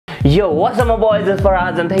Yo, what's up my boys, this is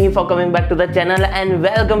Faraz and thank you for coming back to the channel and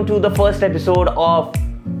welcome to the first episode of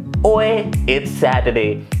OYE It's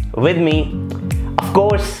Saturday with me. Of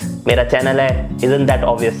course, मेरा channel है, isn't that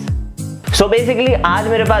obvious? So basically आज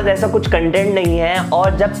मेरे पास ऐसा कुछ content नहीं है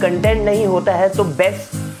और जब कंटेंट नहीं होता है तो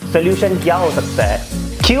बेस्ट सोल्यूशन क्या हो सकता है?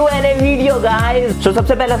 Q&A video guys. तो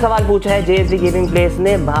सबसे पहला सवाल पूछा है JSD गेमिंग प्लेस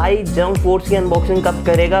ने, भाई जंप फोर्स की अनबॉक्सिंग कब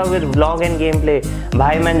करेगा with vlog end game play?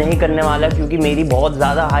 भाई मैं नहीं करने वाला क्योंकि मेरी बहुत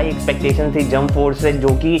ज़्यादा हाई एक्सपेक्टेशन थी जंप फोर्स से, जो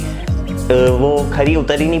कि वो खरी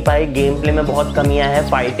उतर ही नहीं पाई। गेम प्ले में बहुत कमियां हैं,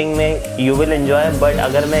 फाइटिंग में यू विल एंजॉय, बट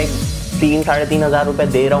अगर मैं 3-3.5 हज़ार रुपये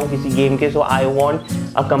दे रहा हूँ किसी गेम के, सो I want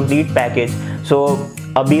a complete package. सो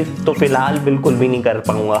अभी तो फिलहाल बिल्कुल भी नहीं कर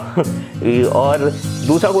पाऊँगा। और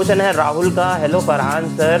दूसरा क्वेश्चन है राहुल का, हेलो फरहान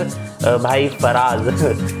सर, भाई फराज,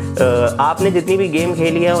 आपने जितनी भी गेम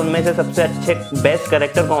खेली है उनमें से सबसे अच्छे बेस्ट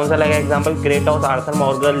कैरेक्टर कौन सा लगा? Example Kratos, Arthur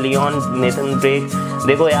Morgan, Leone, Nathan Drake.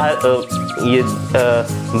 देखो यार ये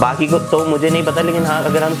बाकी को तो मुझे नहीं पता, लेकिन हाँ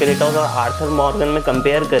अगर हम क्रेटोस और आर्थर मॉर्गन में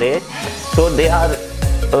कंपेयर करें तो दे आर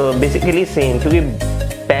बेसिकली सेम, क्योंकि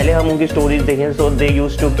पहले हम उनकी स्टोरीज देखें सो दे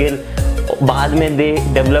यूज्ड टू किल, बाद में दे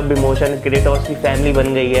डेवलप इमोशन। क्रेटोस की फैमिली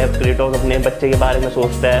बन गई है, क्रेटोस अपने बच्चे के बारे में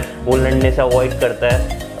सोचता है, वो लड़ने से अवॉइड करता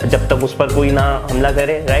है जब तक उस पर कोई ना हमला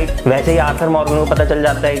करे, राइट? वैसे ही आर्थर मॉर्गन को पता चल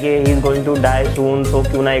जाता है कि he is going to die सून, सो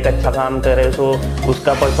क्यों ना एक अच्छा काम करे, सो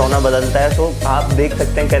उसका पर्सोना बदलता है। सो आप देख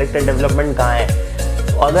सकते हैं कैरेक्टर डेवलपमेंट कहाँ है।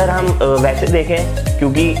 अगर हम वैसे देखें,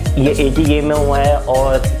 क्योंकि ये एक ही गेम में हुआ है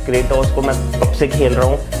और क्रेटोस को मैं कब से खेल रहा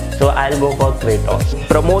हूँ, सो I will go for Kratos.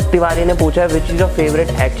 Pramod Tiwari ने पूछा है which is your favourite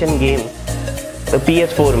action game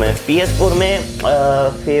PS4 में? PS4 में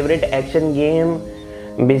favourite action game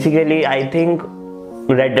basically I think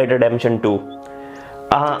red dead redemption 2।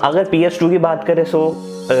 अगर PS2 की बात करें सो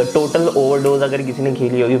टोटल ओवरडोज अगर किसी ने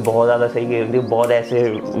खेली होगी, बहुत ज़्यादा सही गेम थी, बहुत ऐसे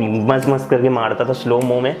मस्त मस्त करके मारता था स्लो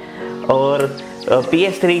मो में। और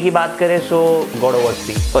PS3 की बात करें सो गॉड ऑफ वॉर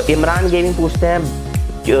 3। और इमरान गेमिंग पूछते हैं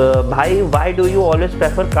भाई why do you always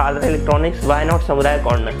prefer Kader electronics, why not samurai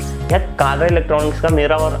corner? यार कादर इलेक्ट्रॉनिक्स का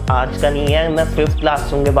मेरा और आज का नहीं है, मैं 5th क्लास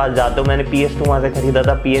के बाद जाता हूँ। मैंने PS2 वहाँ से खरीदा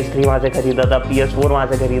था, PS3 वहाँ से खरीदा था, PS4 वहाँ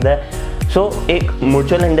से खरीदा है। सो एक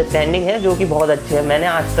म्यूचुअल अंडरस्टैंडिंग है जो कि बहुत अच्छी है। मैंने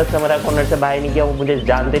आज तक समुराई कॉर्नर से बाय नहीं किया, वो मुझे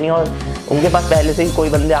जानते नहीं, और उनके पास पहले से ही कोई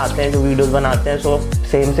बंदे आते हैं जो वीडियोस बनाते हैं, सो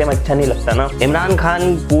सेम अच्छा नहीं लगता ना। इमरान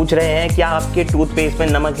खान पूछ रहे हैं क्या आपके टूथपेस्ट में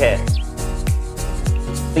नमक है?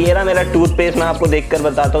 ये रहा मेरा टूथपेस्ट, मैं आपको देखकर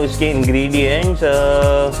बताता हूँ इसके ingredients.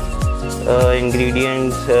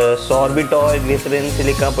 Sorbitol, glycerine,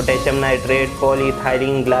 silica, potassium nitrate,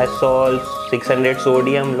 polyethylene ग्लाइसॉल, 600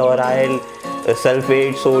 sodium लोराइल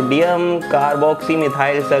sulphate, sodium carboxy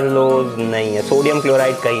methyl cellulose नहीं है, सोडियम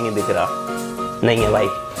क्लोराइड कहीं नहीं दिख रहा, नहीं है भाई।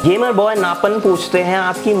 गेमर बॉय नापन पूछते हैं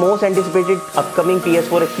आपकी most anticipated upcoming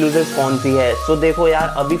PS4 exclusive कौन सी है? सो देखो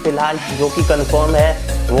यार अभी फिलहाल जो कि कंफर्म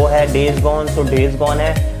है वो है डेज गॉन, सो डेज गॉन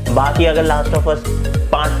है। बाकी अगर लास्ट ऑफ अस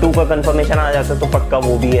पार्ट 2 का कंफर्मेशन आ जाता है तो पक्का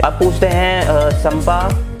वो भी है। अब पूछते हैं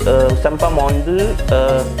संपा मॉडल,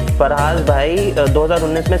 फरहाज भाई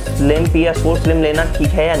 2019 में स्लिम PS4 स्लिम लेना ठीक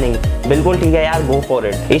है या नहीं? बिल्कुल ठीक है यार, go for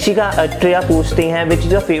it. Ishika Atria पूछते हैं which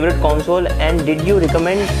is your favourite console and did you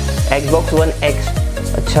recommend Xbox One X?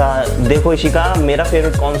 अच्छा देखो इशिका, मेरा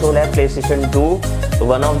फेवरेट कंसोल है PlayStation 2,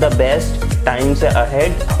 one of the best, time से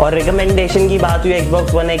अहेड। और रिकमेंडेशन की बात हुई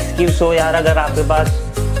Xbox One X की, सो यार अगर आपके पास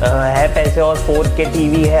है पैसे और 4K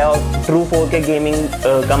टीवी है और ट्रू 4K गेमिंग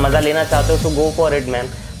का मज़ा लेना चाहते हो तो गो फॉर इट मैन,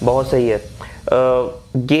 बहुत सही है।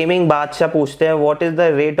 गेमिंग बादशाह पूछते हैं what is the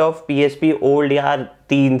rate of PSP old? यार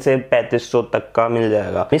 3 से 3500 तक का मिल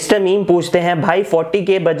जाएगा। मिस्टर मीम पूछते हैं भाई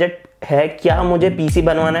 40K बजट है, क्या मुझे PC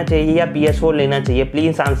बनवाना चाहिए या PS4 लेना चाहिए?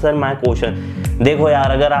 Please answer my question. देखो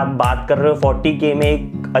यार अगर आप बात कर रहे हो 40K में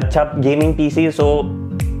एक अच्छा गेमिंग PC, सो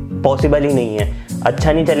पॉसिबल ही नहीं है,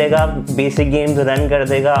 अच्छा नहीं चलेगा, बेसिक गेम्स रन कर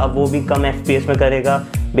देगा, अब वो भी कम FPS में करेगा।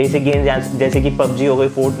 बेसिक गेम्स जैसे कि PUBG हो गई,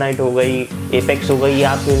 फोर्टनाइट हो गई, एपेक्स हो गई, ये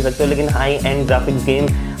आप खेल सकते हो, लेकिन हाई एंड ग्राफिक्स गेम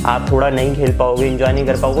आप थोड़ा नहीं खेल पाओगे, एंजॉय नहीं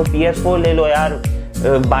कर पाओगे। PS4 ले लो यार,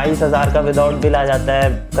 22,000 का विदाउट बिल आ जाता है,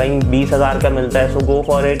 कहीं 20,000 का मिलता है, सो go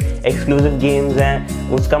for it. Exclusive games हैं,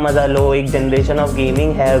 उसका मज़ा लो, एक जनरेशन ऑफ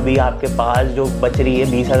गेमिंग है अभी आपके पास जो बच रही है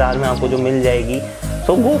 20,000 में आपको जो मिल जाएगी,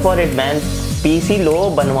 सो go for it man. PC लो,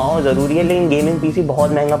 बनवाओ ज़रूरी है, लेकिन गेमिंग PC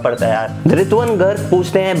बहुत महंगा पड़ता है यार। धृतवन गर्ग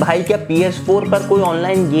पूछते हैं भाई क्या PS4 पर कोई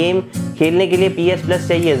ऑनलाइन गेम खेलने के लिए PS Plus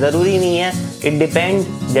चाहिए? ज़रूरी नहीं है, इट डिपेंड।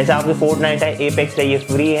 जैसे आपकी फोर्टनाइट है, एपेक्स चाहिए,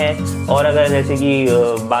 फ्री है, और अगर जैसे कि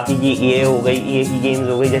बाकी की EA हो गई, EA की गेम्स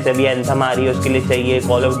हो गई, जैसे अभी एंथम आ रही है उसके लिए चाहिए,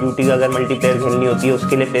 कॉल ऑफ ड्यूटी अगर मल्टीप्लेयर खेलनी होती है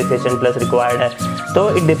उसके लिए PlayStation Plus रिक्वायर्ड है, तो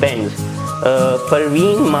it depends.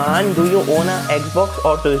 Parveen Man, do you own a Xbox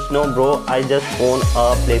or to no bro? I just own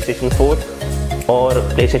a PlayStation 4. और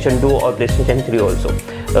PlayStation 2 और PlayStation 3 ऑल्सो।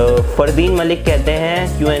 फरदीन मलिक कहते हैं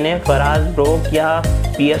Q&A, फराज ब्रो क्या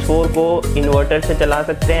PS4 को इन्वर्टर से चला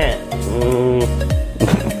सकते हैं?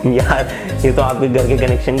 यार ये तो आपके घर के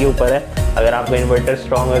कनेक्शन के ऊपर है। अगर आपका इन्वर्टर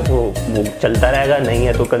स्ट्रॉन्ग है तो वो चलता रहेगा, नहीं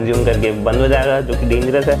है तो कंज्यूम करके बंद हो जाएगा, जो कि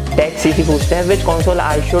डेंजरस है। टेक सीसी पूछते हैं विच console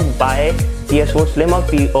I should buy, PS4 slim और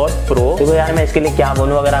प्रो? देखो यार मैं इसके लिए क्या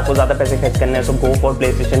बोलूँ, अगर आपको ज़्यादा पैसे खर्च करने हैं तो गो फॉर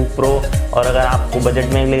PlayStation Pro, और अगर आपको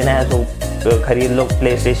बजट में लेना है तो खरीद लो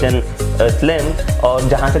PlayStation स्लिम। और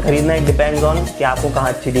जहाँ से खरीदना है डिपेंड्स ऑन कि आपको कहाँ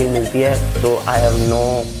अच्छी डील मिलती है। तो I have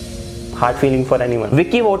no hard feeling for anyone.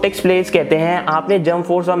 Vicky vortex place कहते हैं आपने जंप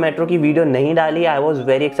फोर्स और मेट्रो की वीडियो नहीं डाली, I was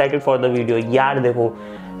very excited for the video. यार देखो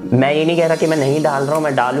मैं ये नहीं कह रहा कि मैं नहीं डाल रहा हूँ,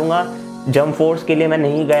 मैं डालूंगा। जंप फोर्स के लिए मैं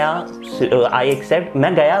नहीं गया, आई एक्सेप्ट,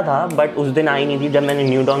 मैं गया था बट उस दिन आई नहीं थी जब मैंने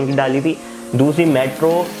न्यू डॉन की डाली थी। दूसरी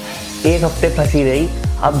मेट्रो एक हफ्ते फंसी रही,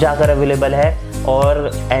 अब जाकर अवेलेबल है,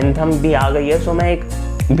 और एंथम भी आ गई है। सो मैं एक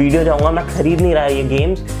वीडियो जाऊँगा, मैं खरीद नहीं रहा ये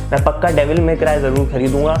गेम्स, मैं पक्का डेविल मे क्राई ज़रूर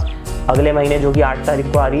खरीदूंगा अगले महीने जो कि 8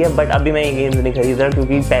 तारीख को आ रही है। बट अभी मैं ये गेम्स नहीं खरीद रहा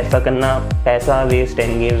क्योंकि पैसा वेस्ट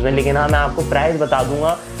है इन गेम्स में। लेकिन हाँ मैं आपको प्राइस बता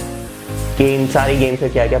दूंगा कि इन सारी गेम्स से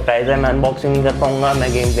क्या क्या प्राइस है। मैं अनबॉक्सिंग नहीं कर पाऊंगा,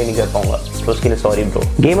 मैं गेम प्ले नहीं कर पाऊंगा, तो उसके लिए सॉरी ब्रो।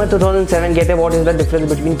 गेमर 2007 कहते हैं what is the difference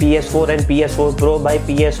between PS4 and PS4 Pro? भाई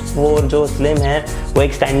PS4 जो स्लिम है वो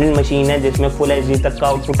एक स्टैंडर्ड मशीन है जिसमें फुल HD तक का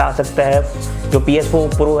आउटपुट आ सकता है। जो PS4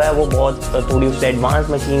 Pro है वो बहुत थोड़ी उससे एडवांस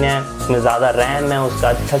मशीन है, उसमें ज़्यादा रैम है, उसका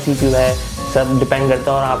अच्छा CPU है, सब डिपेंड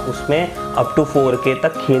करता है, और आप उसमें अप टू 4K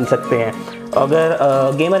तक खेल सकते हैं। अगर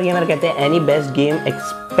गेमर कहते हैं any best game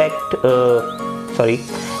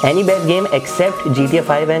accept GTA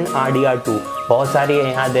 5 and RDR2? बहुत सारी है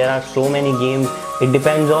यहाँ, there are so many games, it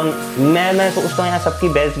depends on. मैं सोचता हूँ यहाँ सबकी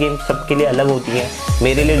बेस्ट गेम सबके लिए अलग होती है।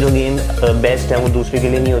 मेरे लिए जो गेम बेस्ट है वो दूसरे के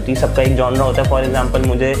लिए नहीं होती, सबका एक जॉनरा होता है। फॉर एग्जांपल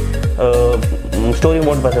मुझे स्टोरी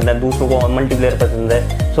मोड पसंद है, दूसरों को मल्टीप्लेयर पसंद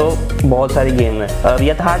है। सो बहुत सारी गेम है।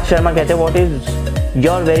 यथार्थ शर्मा कहते हैं what is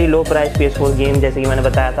your very low price PS4 game? जैसे कि मैंने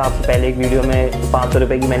बताया था आपको पहले एक वीडियो में, 500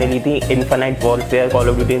 रुपये की मैंने ली थी infinite warfare, call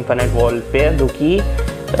of duty infinite warfare, जो कि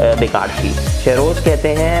बेकार थी। शेरोज कहते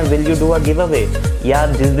हैं will you do a give away?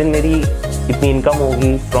 यार जिस दिन मेरी इतनी इनकम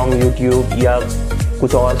होगी फ्रॉम यूट्यूब या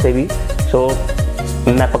कुछ और से भी, सो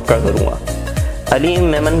मैं पक्का करूँगा। अलीम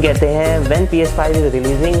मेमन कहते हैं when PS5 is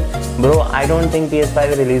releasing? Bro I don't think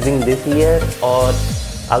PS5 releasing this year, और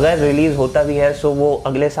अगर रिलीज़ होता भी है सो वो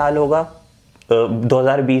अगले साल होगा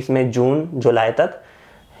 2020 में जून जुलाई तक,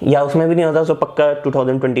 या उसमें भी नहीं होता सो पक्का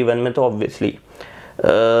 2021 में, तो ऑब्वियसली।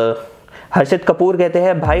 हर्षित कपूर कहते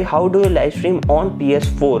हैं भाई how do you live stream on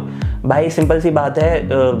PS4? भाई सिंपल सी बात है,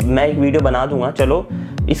 मैं एक वीडियो बना दूंगा, चलो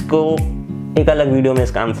इसको एक अलग वीडियो में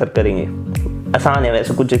इसका आंसर करेंगे। आसान है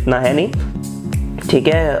वैसे, कुछ इतना है नहीं, ठीक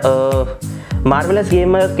है। मार्वलस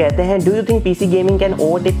गेमर कहते हैं do you think PC gaming can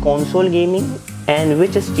overtake console gaming and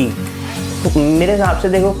which is cheap? मेरे हिसाब से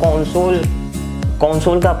देखो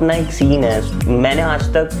कंसोल का अपना एक सीन है। मैंने आज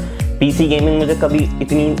तक PC गेमिंग मुझे कभी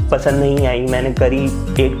इतनी पसंद नहीं आई, मैंने करी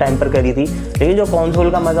एक टाइम पर करी थी, लेकिन जो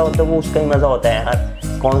कंसोल का मज़ा होता है वो उसका ही मज़ा होता है यार।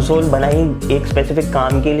 कंसोल बना ही एक स्पेसिफिक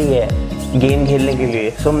काम के लिए है, गेम खेलने के लिए।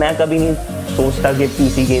 सो मैं कभी नहीं सोचता कि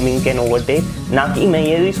PC गेमिंग कैन ओवरटेक, ना कि मैं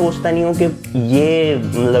ये भी सोचता नहीं हूँ कि ये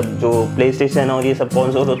मतलब जो PlayStation और ये सब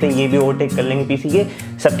कंसोल होते हैं ये भी ओवरटेक कर लेंगे PC के।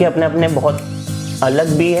 सबके अपने अपने बहुत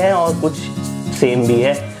अलग भी है और कुछ सेम भी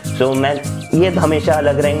है। सो मैं ये हमेशा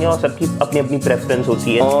अलग रहेंगे और सबकी अपनी अपनी प्रेफरेंस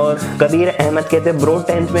होती है। और कबीर अहमद कहते हैं ब्रो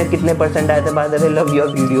 10th में कितने % आए थे? By the way love your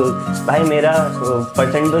videos. भाई मेरा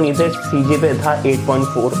 % तो नहीं थे, CG पे था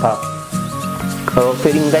 8.4 था।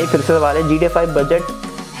 फिर इनका ही फिर से सवाल है GTA 5 budget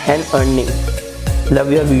and earning,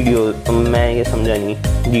 love your video. मैं ये समझा नहीं,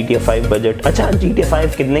 GTA 5 बजट, अच्छा GTA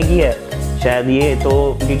 5 कितने की है? शायद ये तो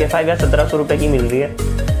GTA 5 या 1700 रुपये की मिल रही है।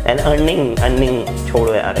 एंड अर्निंग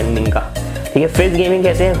छोड़ो यार अर्निंग का, ठीक है। फिर गेमिंग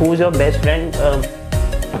कहते हैं who is your best friend?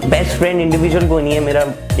 Best friend individual कोई नहीं है, मेरा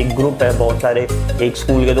एक ग्रुप है बहुत सारे, एक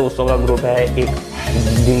स्कूल के दोस्तों का ग्रुप है, एक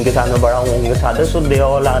जिनके साथ मैं बड़ा हूँ उनके साथ है, सो they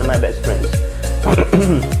all are my best friends.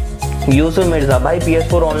 Yusuf Mirza भाई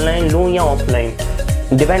PS4 ऑनलाइन लूँ या ऑफलाइन?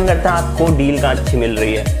 डिपेंड करता है आपको डील कहाँ अच्छी मिल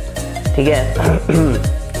रही है, ठीक है।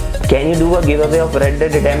 Can you do a give away of red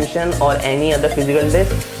dead redemption और एनी अदर फिजिकल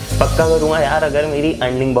डिस्क? पक्का करूँगा यार अगर मेरी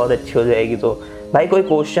अर्निंग बहुत अच्छी हो जाएगी तो। भाई कोई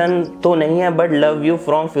क्वेश्चन तो नहीं है, but love you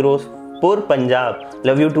from Firozpur Punjab.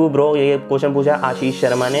 Love you to bro. ये क्वेश्चन पूछा आशीष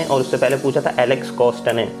शर्मा ने, और उससे पहले पूछा था एलेक्स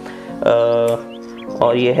कॉस्टा ने।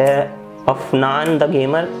 और ये है Afnan the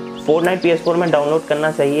gamer. Fortnite PS4 में डाउनलोड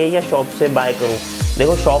करना सही है या शॉप से बाय करूँ?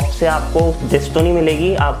 देखो शॉप से आपको डिस्क तो नहीं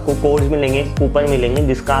मिलेगी, आपको कोड्स मिलेंगे, कूपन मिलेंगे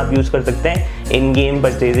जिसका आप यूज़ कर सकते हैं इन गेम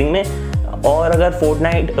परचेजिंग में। और अगर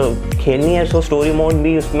फोर्टनाइट खेलनी है सो स्टोरी मोड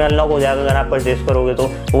भी उसमें अनलॉक हो जाएगा अगर आप परचेज करोगे तो।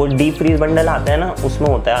 वो डीप फ्रीज बंडल आता है ना, उसमें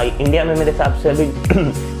होता है। इंडिया में मेरे हिसाब से अभी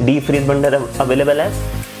डीप फ्रीज बंडल अवेलेबल है,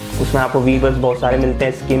 उसमें आपको वीवर्स बहुत सारे मिलते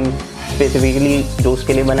हैं। स्किन स्पेसिफिकली जो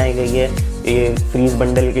उसके लिए बनाई गई है ये फ्रीज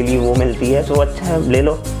बंडल के लिए वो मिलती है, सो अच्छा है, ले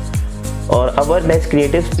लो। और our best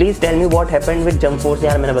creatives please tell me what happened with jump force.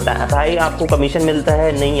 यार मैंने बताया भाई आपको कमीशन मिलता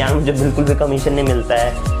है? नहीं यार, मुझे बिल्कुल भी कमीशन नहीं मिलता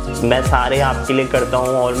है। मैं सारे आपके लिए करता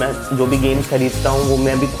हूँ और मैं जो भी गेम्स खरीदता हूँ वो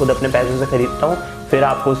मैं भी खुद अपने पैसों से खरीदता हूँ, फिर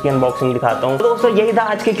आपको उसकी अनबॉक्सिंग दिखाता हूँ। तो दोस्तों यही था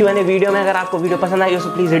आज के Q&A वीडियो में। अगर आपको वीडियो पसंद आई हो तो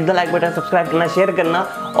please hit the like button, subscribe करना, शेयर करना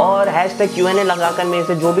और हैशटैग Q&A लगाकर मेरे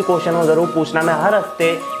से जो भी क्वेश्चन हो ज़रूर पूछना। मैं हर हफ्ते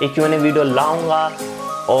एक Q&A वीडियो लाऊंगा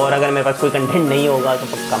और अगर मेरे पास कोई कंटेंट नहीं होगा तो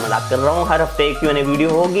पक्का मजाक कर रहा हूँ, हर हफ्ते एक Q&A वीडियो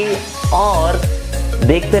होगी। और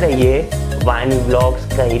देखते रहिए वाइन व्लॉग्स,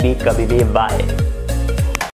 कहीं भी कभी भी। बाय।